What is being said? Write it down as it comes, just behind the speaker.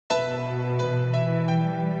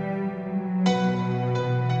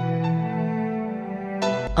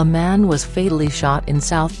A man was fatally shot in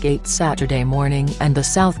Southgate Saturday morning, and the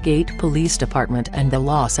Southgate Police Department and the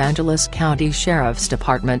Los Angeles County Sheriff's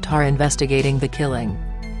Department are investigating the killing.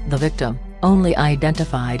 The victim, only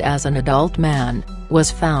identified as an adult man, was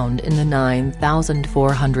found in the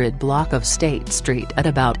 9400 block of State Street at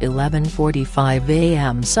about 11:45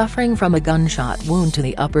 a.m. suffering from a gunshot wound to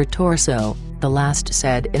the upper torso, the last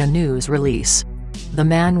said in a news release. The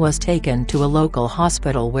man was taken to a local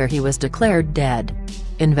hospital where he was declared dead.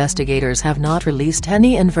 Investigators have not released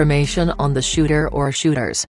any information on the shooter or shooters.